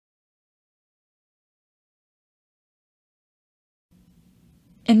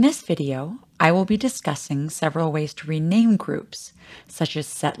In this video, I will be discussing several ways to rename groups, such as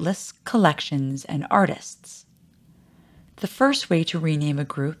setlists, collections, and artists. The first way to rename a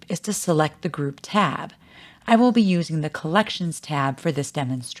group is to select the Group tab. I will be using the Collections tab for this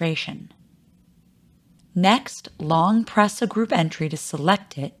demonstration. Next, long press a group entry to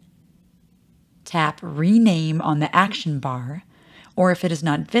select it, tap Rename on the action bar, or if it is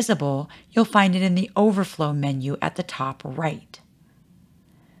not visible, you'll find it in the Overflow menu at the top right.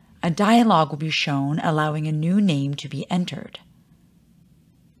 A dialog will be shown allowing a new name to be entered.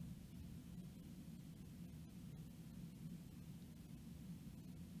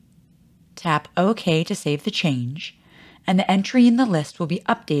 Tap OK to save the change, and the entry in the list will be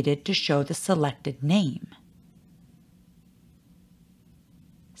updated to show the selected name.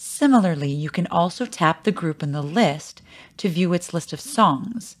 Similarly, you can also tap the group in the list to view its list of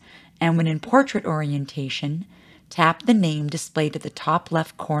songs, and when in portrait orientation, tap the name displayed at the top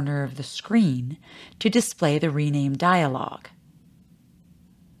left corner of the screen to display the rename dialog.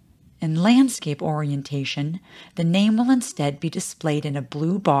 In landscape orientation, the name will instead be displayed in a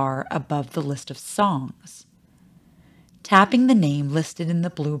blue bar above the list of songs. Tapping the name listed in the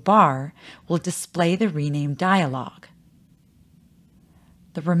blue bar will display the rename dialog.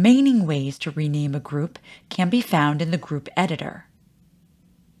 The remaining ways to rename a group can be found in the Group Editor.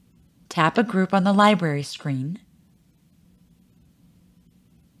 Tap a group on the library screen,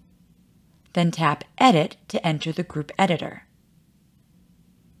 then tap Edit to enter the Group Editor.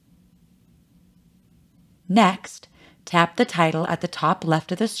 Next, tap the title at the top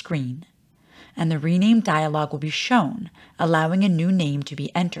left of the screen, and the rename dialog will be shown, allowing a new name to be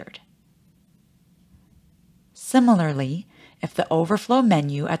entered. Similarly, if the Overflow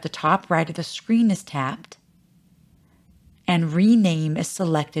menu at the top right of the screen is tapped, and Rename is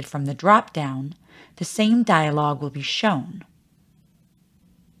selected from the drop-down, the same dialog will be shown.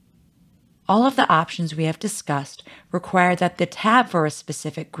 All of the options we have discussed require that the tab for a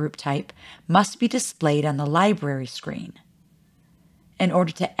specific group type must be displayed on the library screen. In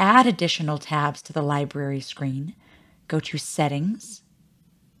order to add additional tabs to the library screen, go to Settings,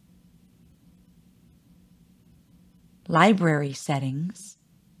 Library Settings,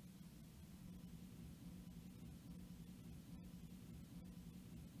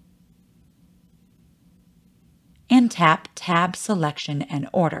 and tap Tab Selection and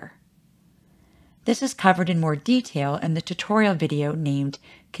Order. This is covered in more detail in the tutorial video named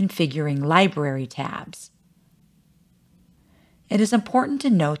Configuring Library Tabs. It is important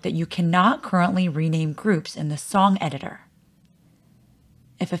to note that you cannot currently rename groups in the Song Editor.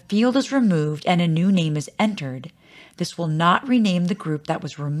 If a field is removed and a new name is entered, this will not rename the group that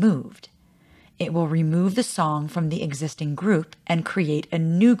was removed. It will remove the song from the existing group and create a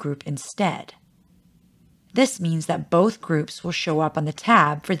new group instead. This means that both groups will show up on the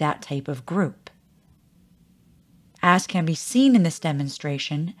tab for that type of group. As can be seen in this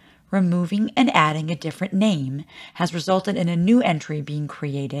demonstration, removing and adding a different name has resulted in a new entry being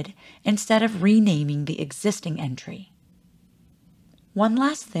created instead of renaming the existing entry. One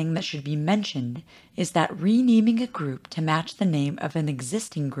last thing that should be mentioned is that renaming a group to match the name of an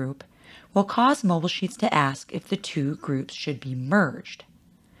existing group will cause MobileSheets to ask if the two groups should be merged.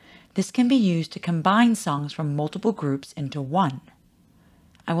 This can be used to combine songs from multiple groups into one.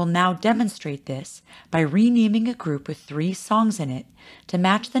 I will now demonstrate this by renaming a group with 3 songs in it to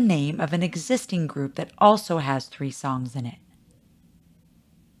match the name of an existing group that also has 3 songs in it.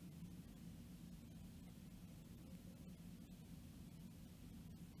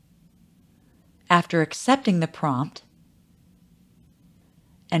 After accepting the prompt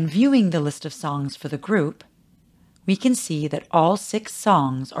and viewing the list of songs for the group, we can see that all 6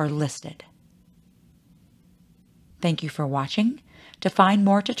 songs are listed. Thank you for watching. To find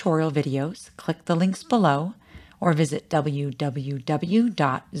more tutorial videos, click the links below or visit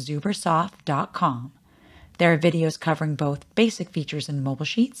www.zubersoft.com. There are videos covering both basic features in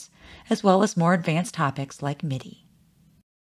MobileSheets as well as more advanced topics like MIDI.